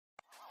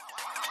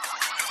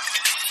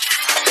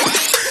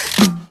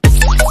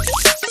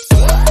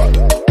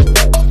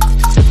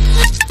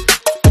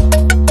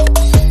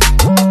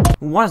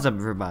What is up,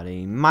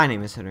 everybody? My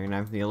name is Henry and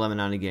I'm from the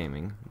Alemonati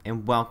Gaming,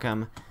 and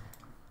welcome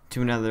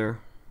to another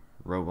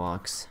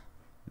Roblox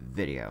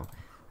video.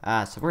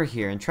 So we're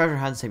here in Treasure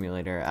Hunt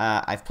Simulator.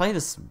 I've played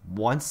this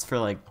once for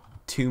like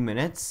 2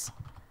 minutes,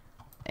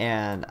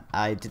 and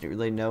I didn't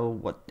really know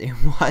what it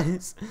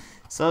was.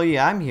 So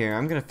yeah, I'm here.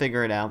 I'm gonna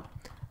figure it out.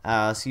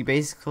 So you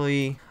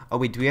basically... Oh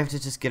wait, do we have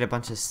to just get a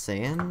bunch of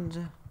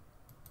sand?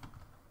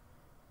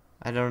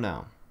 I don't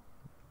know.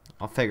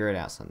 I'll figure it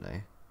out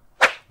someday.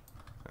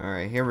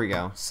 Alright, here we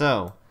go.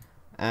 So,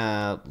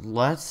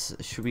 what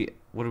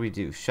do we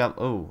do?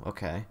 Oh,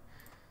 okay.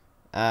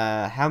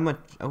 How much?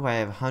 Oh, I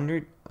have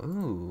 100.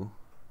 Ooh,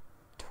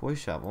 toy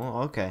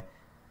shovel. Okay.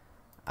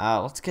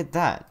 Let's get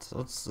that.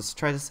 Let's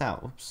try this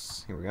out.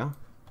 Oops, here we go.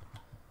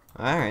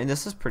 Alright,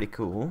 this is pretty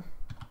cool.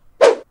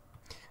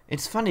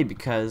 It's funny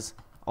because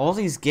all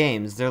these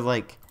games, they're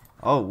like,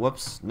 oh,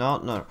 whoops,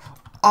 no.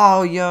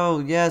 Oh, yo,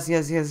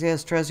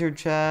 yes, treasure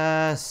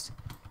chest.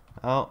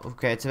 Oh,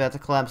 okay, it's about to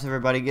collapse,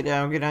 everybody. Get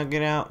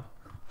out.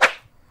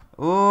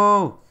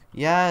 Ooh,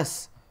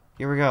 yes.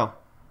 Here we go.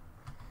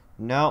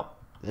 No,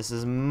 this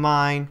is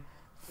mine.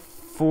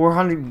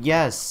 400,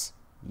 yes.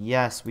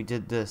 Yes, we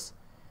did this.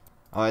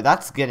 Alright,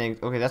 that's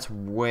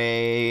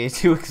way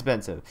too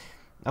expensive.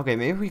 Okay,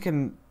 maybe we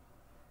can...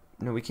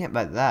 No, we can't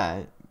buy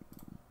that.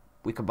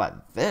 We could buy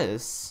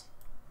this.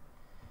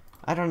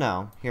 I don't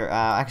know. Here,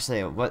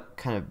 actually, what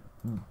kind of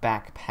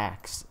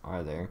backpacks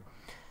are there?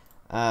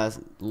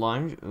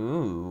 Lunge.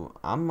 Ooh,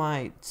 I'm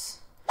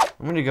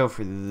gonna go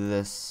for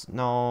this.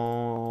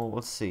 No,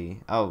 let's see.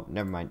 Oh,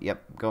 never mind.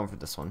 Yep, going for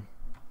this one.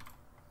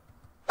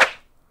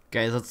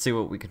 Guys, let's see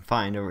what we can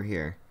find over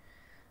here.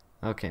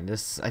 Okay,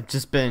 I've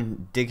just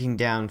been digging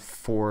down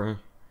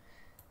for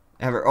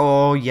ever.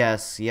 Oh,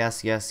 yes.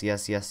 Let's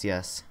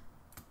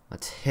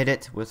hit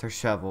it with our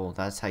shovel.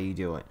 That's how you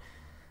do it.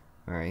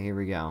 Alright, here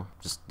we go.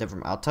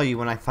 I'll tell you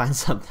when I find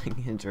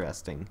something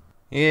interesting.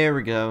 Here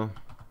we go.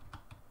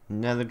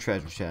 Another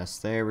treasure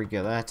chest. There we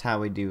go. That's how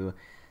we do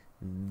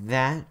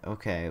that.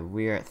 Okay,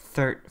 we're at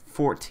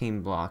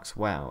 14 blocks.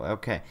 Wow.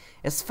 Okay.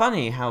 It's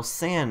funny how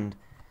sand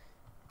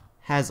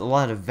has a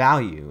lot of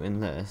value in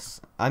this.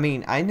 I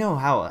mean, I know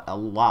how a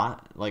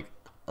lot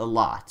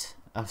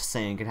of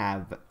sand can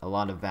have a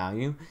lot of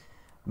value,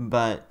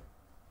 but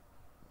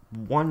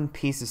one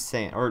piece of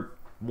sand or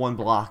one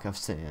block of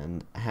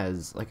sand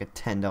has like a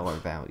 $10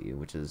 value,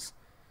 which is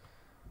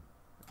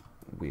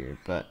weird,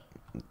 but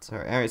it's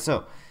alright. Alright,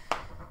 so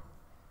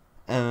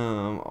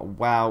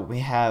wow, we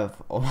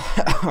have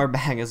our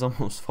bag is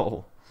almost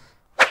full.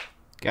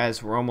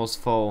 Guys, we're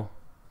almost full.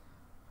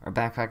 Our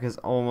backpack is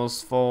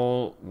almost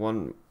full.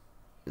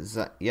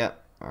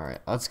 Yep. Alright,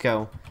 let's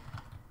go.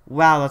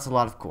 Wow, that's a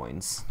lot of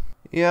coins.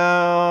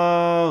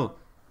 Yo!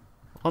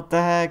 What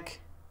the heck?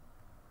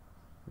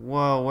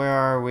 Whoa, where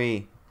are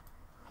we?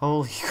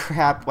 Holy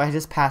crap, I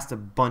just passed a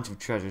bunch of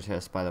treasure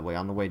chests, by the way,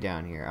 on the way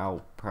down here.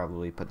 I'll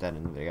probably put that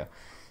in the video.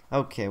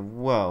 Okay,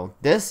 whoa.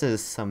 This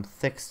is some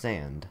thick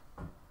sand.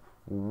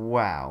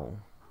 Wow.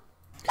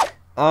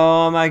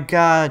 Oh my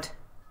god.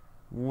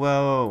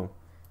 Whoa.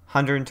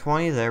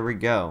 120, there we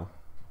go.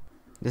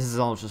 This is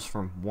all just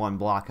from one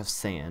block of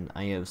sand.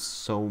 I have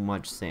so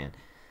much sand.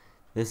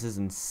 This is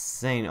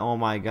insane. Oh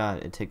my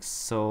god, it takes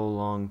so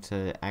long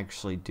to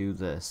actually do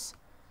this.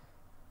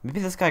 Maybe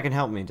this guy can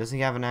help me. Does he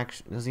have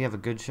a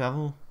good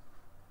shovel?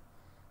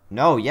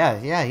 No, yeah,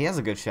 he has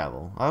a good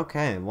shovel.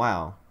 Okay,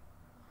 wow.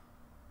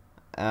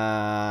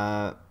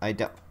 I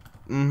don't.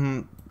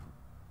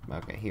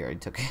 Okay, here, I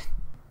took it.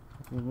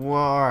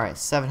 Alright,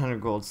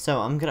 700 gold. So,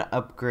 I'm gonna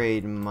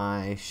upgrade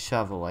my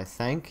shovel, I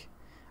think.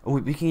 Oh,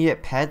 we can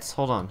get pets?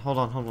 Hold on.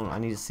 I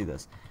need to see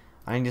this.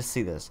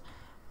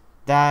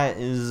 That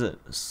is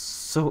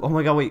so... Oh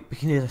my god, wait. We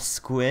can get a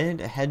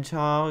squid, a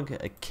hedgehog,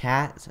 a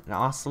cat, an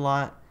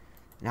ocelot,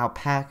 an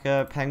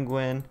alpaca,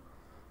 penguin,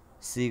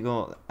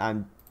 seagull.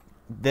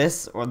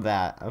 This or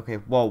that. Okay,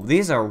 whoa.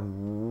 These are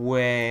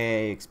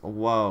way...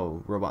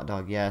 Whoa, robot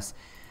dog, yes.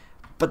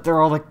 But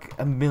they're all like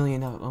a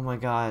million. Oh my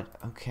god.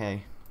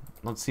 Okay.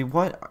 Let's see.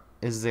 What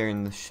is there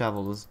in the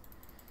shovels?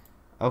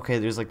 Okay,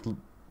 there's like...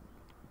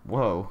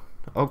 Whoa.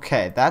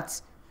 Okay,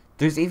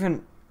 there's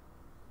even...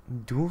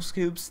 Dual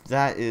scoops?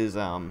 That is,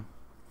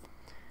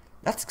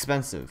 that's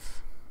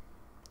expensive.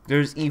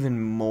 There's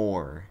even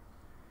more.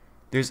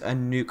 There's a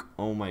nuke.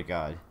 Oh my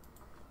god.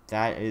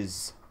 That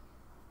is...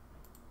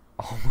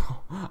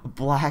 Oh, a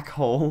black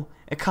hole.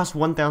 It costs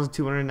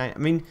 1,209. I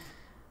mean,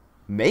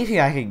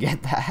 maybe I could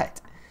get that.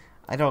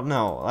 I don't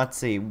know. Let's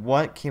see.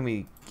 What can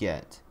we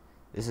get?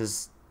 This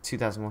is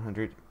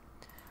 2,100.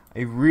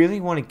 I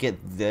really want to get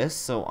this,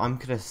 so I'm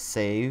gonna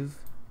save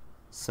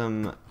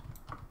some.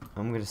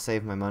 I'm gonna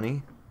save my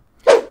money.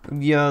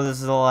 Yo,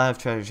 this is a lot of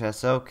treasure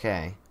chests.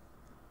 Okay.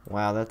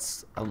 Wow,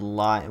 that's a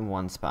lot in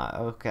one spot.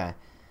 Okay.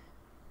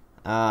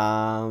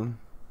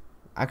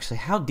 Actually,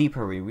 how deep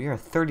are we? We are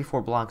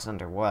 34 blocks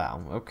under.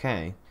 Wow.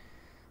 Okay.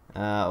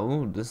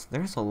 Oh,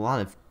 there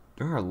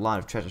are a lot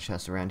of treasure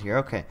chests around here.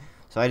 Okay.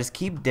 So I just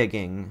keep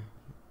digging,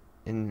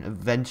 and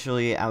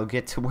eventually I'll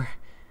get to where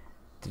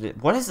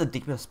What does the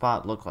deepest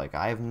spot look like?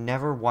 I have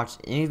never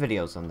watched any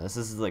videos on this.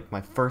 This is like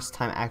my first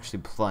time actually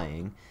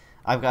playing.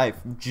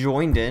 I've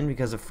joined in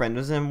because a friend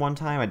was in one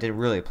time. I didn't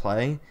really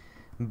play,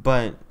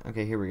 but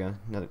okay, here we go.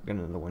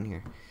 Another one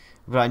here.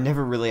 But I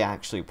never really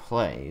actually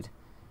played.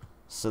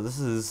 So this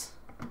is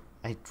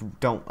I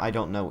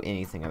don't know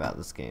anything about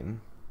this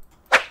game.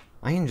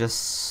 I am just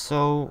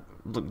so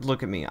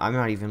look at me. I'm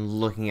not even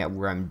looking at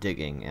where I'm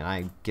digging and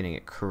I'm getting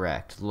it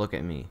correct. Look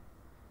at me.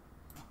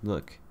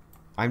 Look.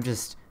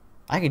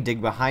 I can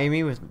dig behind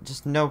me with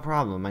just no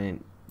problem. I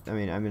mean,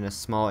 I'm in a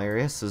small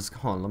area, so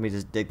hold on, let me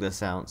just dig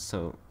this out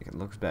so it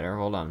looks better.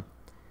 Hold on.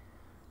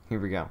 Here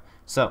we go.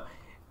 So,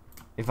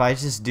 if I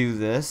just do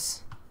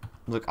this,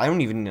 look, I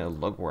don't even need to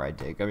look where I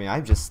dig. I mean,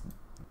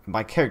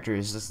 my character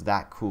is just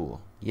that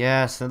cool.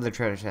 Yes, another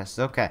treasure chest.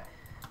 Okay.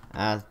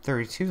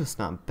 32, that's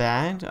not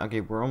bad. Okay,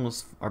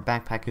 our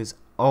backpack is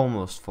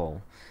almost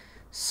full.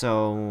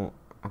 So,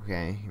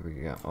 okay, here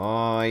we go.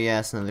 Oh,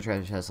 yes, another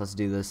treasure chest. Let's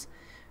do this.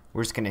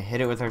 We're just gonna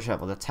hit it with our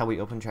shovel. That's how we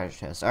open treasure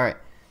chests. All right.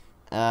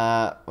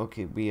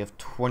 Okay, we have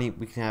 20.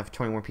 We can have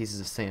 20 more pieces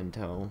of sand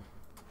total.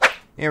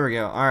 Here we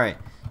go. All right.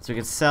 So we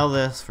can sell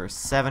this for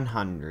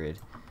 700.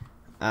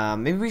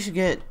 Maybe we should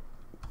get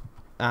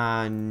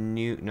a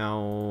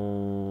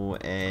new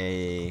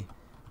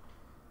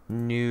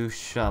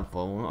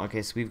shovel.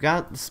 Okay, so we've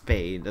got the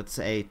spade. That's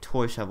a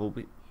toy shovel.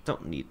 We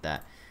don't need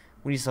that.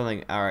 We need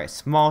something. All right.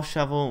 Small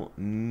shovel,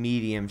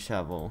 medium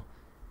shovel.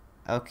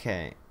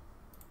 Okay.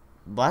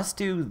 Let's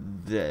do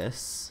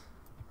this.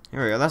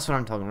 Here we go. That's what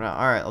I'm talking about.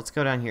 Alright, let's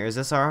go down here. Is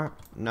this our...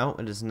 No,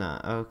 it is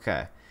not.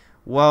 Okay.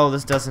 Whoa,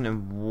 this doesn't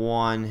in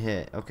one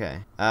hit.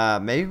 Okay.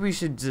 Maybe we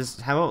should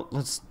just... How about...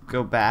 Let's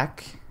go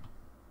back.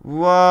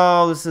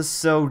 Whoa, this is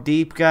so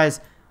deep,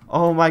 guys.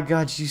 Oh my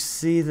god, you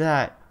see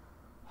that?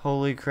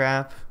 Holy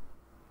crap.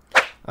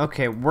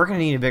 Okay, we're going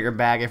to need a bigger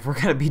bag if we're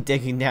going to be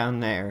digging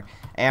down there.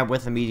 And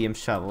with a medium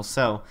shovel.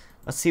 So,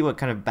 let's see what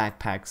kind of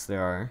backpacks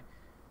there are.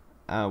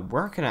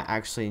 We're gonna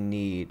actually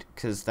need,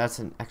 because that's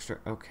an extra.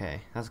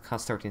 Okay, that's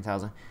cost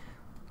 13,000.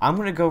 I'm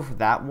gonna go for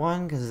that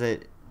one because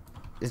it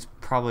is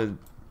probably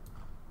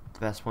the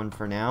best one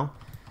for now.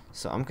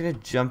 So I'm gonna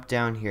jump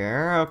down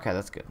here. Okay,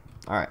 that's good.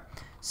 All right,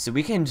 so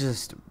we can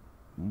just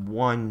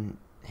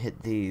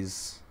hit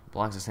these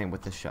blocks the same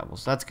with the shovel.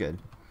 So that's good.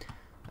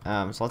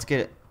 So let's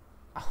get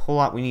a whole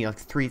lot. We need like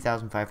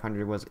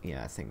 3,500.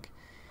 I think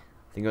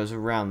it goes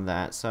around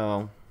that.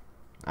 So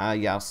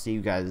yeah, I'll see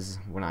you guys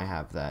when I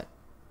have that.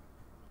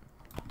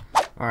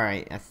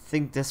 Alright, I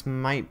think this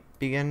might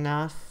be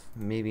enough.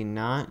 Maybe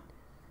not.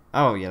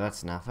 Oh, yeah,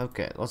 that's enough.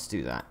 Okay, let's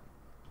do that.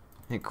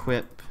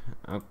 Equip.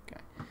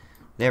 Okay.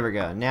 There we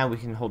go. Now we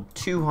can hold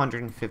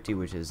 250,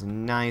 which is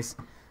nice.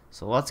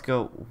 So let's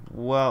go.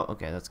 Well,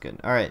 okay, that's good.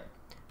 Alright.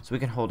 So we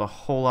can hold a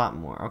whole lot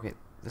more. Okay,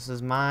 this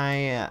is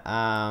my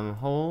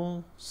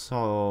hole.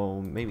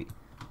 So maybe.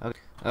 Okay.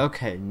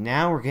 Okay,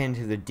 now we're getting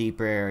to the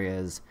deeper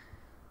areas.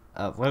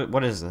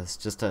 What is this?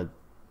 Just a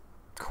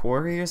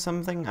quarry or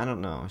something? I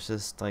don't know. It's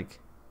just like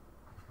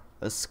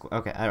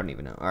okay, I don't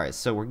even know. Alright,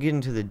 so we're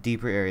getting to the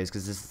deeper areas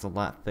because this is a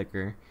lot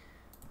thicker.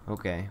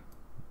 Okay.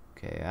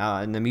 Okay,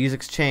 and the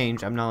music's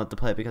changed. I'm not allowed to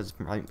play it because it's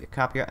probably a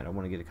copyright. I don't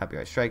want to get a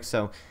copyright strike,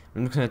 so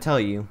I'm just going to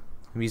tell you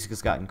the music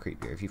has gotten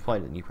creepier. If you've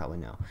played it, then you probably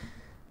know.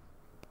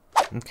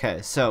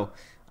 Okay, so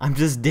I'm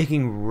just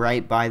digging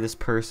right by this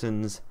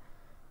person's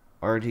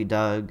already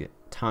dug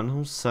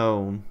tunnel,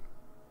 so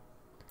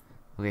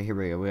okay, here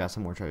we go. We got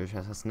some more treasure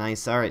chests. That's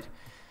nice. Alright.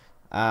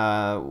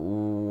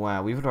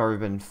 Wow, we've already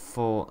been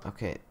full.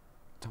 Okay,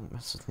 don't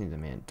mess with me,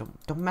 man.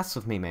 Don't mess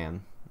with me,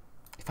 man.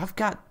 If I've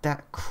got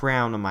that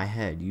crown on my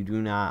head, you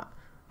do not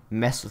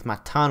mess with my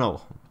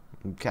tunnel.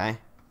 Okay,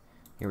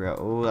 here we go.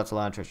 Oh, that's a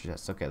lot of treasure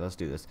chests. Okay, let's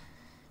do this.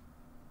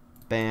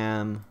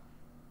 Bam,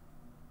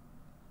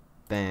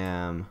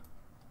 bam,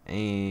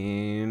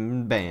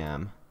 and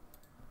bam.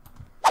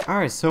 All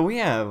right, so we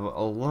have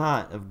a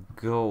lot of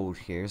gold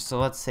here. So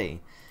let's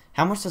see.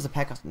 How much does a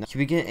pack cost? Can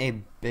we get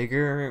a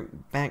bigger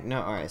bank?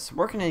 No, alright, so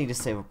we're going to need to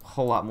save a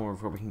whole lot more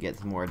before we can get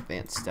to more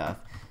advanced stuff.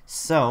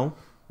 So,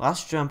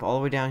 let's jump all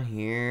the way down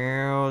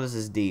here. Oh, this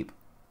is deep.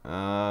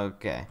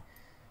 Okay.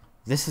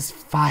 This is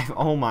 5.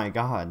 Oh my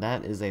god,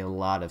 that is a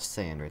lot of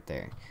sand right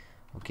there.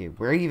 Okay,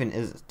 where even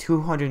is it?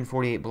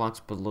 248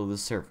 blocks below the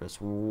surface.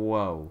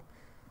 Whoa.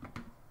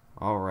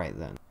 Alright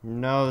then.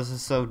 No, this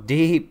is so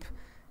deep.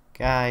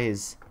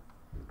 Guys,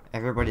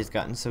 everybody's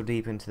gotten so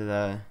deep into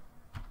the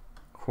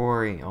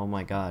quarry. Oh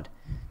my god.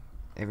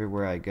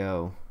 Everywhere I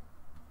go,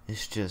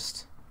 it's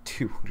just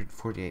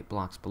 248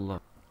 blocks below.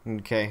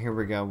 Okay, here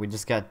we go. We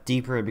just got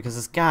deeper because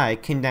this guy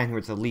came down here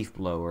with a leaf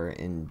blower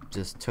and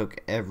just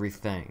took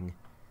everything.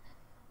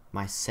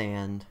 My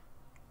sand,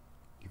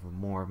 even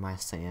more of my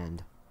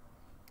sand,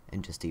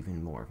 and just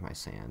even more of my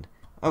sand.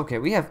 Okay,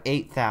 we have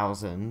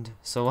 8,000,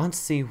 so let's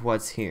see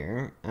what's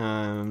here.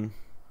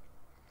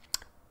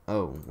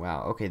 Oh,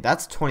 wow. Okay,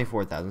 that's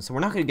 24,000, so we're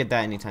not going to get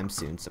that anytime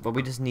soon, but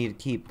we just need to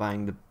keep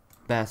buying the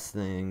best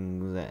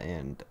things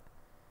and...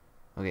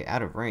 Okay,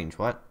 out of range,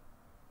 what?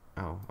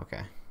 Oh,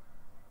 okay.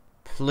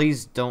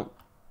 Please don't...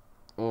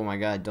 Oh my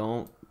god,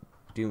 don't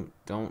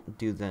Don't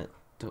do that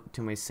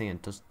to my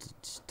sand.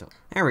 Just don't.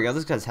 There we go.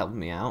 This guy's helping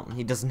me out.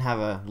 He doesn't have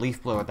a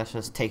leaf blower that's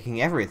just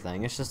taking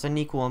everything. It's just an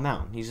equal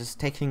amount. He's just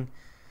taking.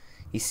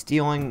 He's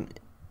stealing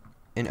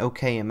an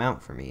okay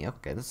amount for me.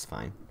 Okay, that's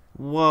fine.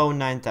 Whoa,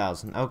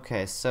 9,000.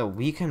 Okay, so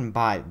we can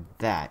buy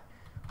that,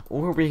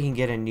 or we can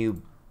get a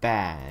new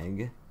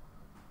bag.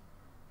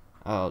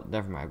 Oh,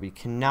 never mind. We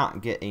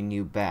cannot get a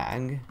new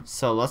bag.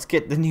 So let's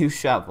get the new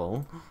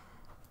shovel,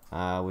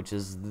 which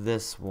is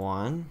this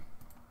one.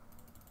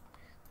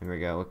 There we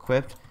go.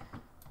 Equipped.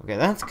 Okay,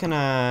 that's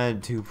gonna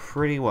do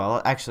pretty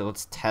well. Actually,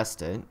 let's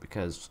test it,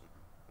 because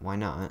why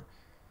not?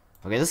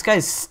 Okay, this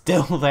guy's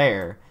still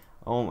there.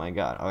 Oh my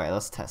god. Okay,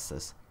 let's test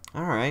this.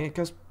 Alright, it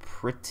goes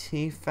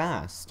pretty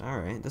fast.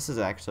 Alright, this is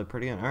actually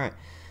pretty good. Alright.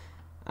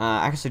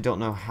 I actually don't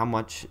know how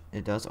much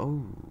it does.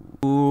 Oh.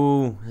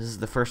 Ooh, this is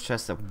the first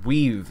chest that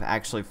we've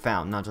actually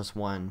found, not just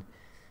one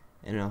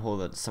in a hole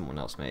that someone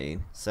else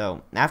made.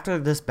 So, after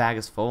this bag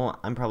is full,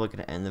 I'm probably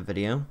going to end the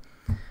video.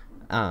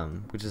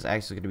 Which is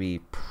actually going to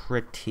be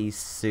pretty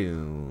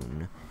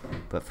soon.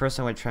 But first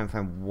I'm going to try and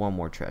find one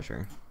more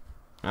treasure.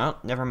 Oh,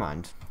 never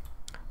mind.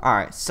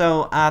 Alright,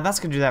 so that's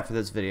going to do that for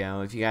this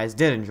video. If you guys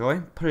did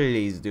enjoy,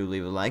 please do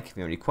leave a like. If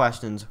you have any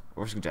questions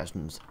or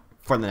suggestions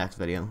for the next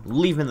video,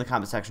 leave them in the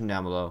comment section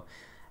down below.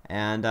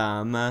 And,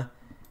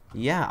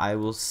 yeah, I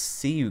will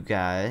see you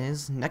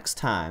guys next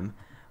time.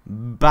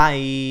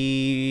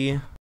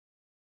 Bye!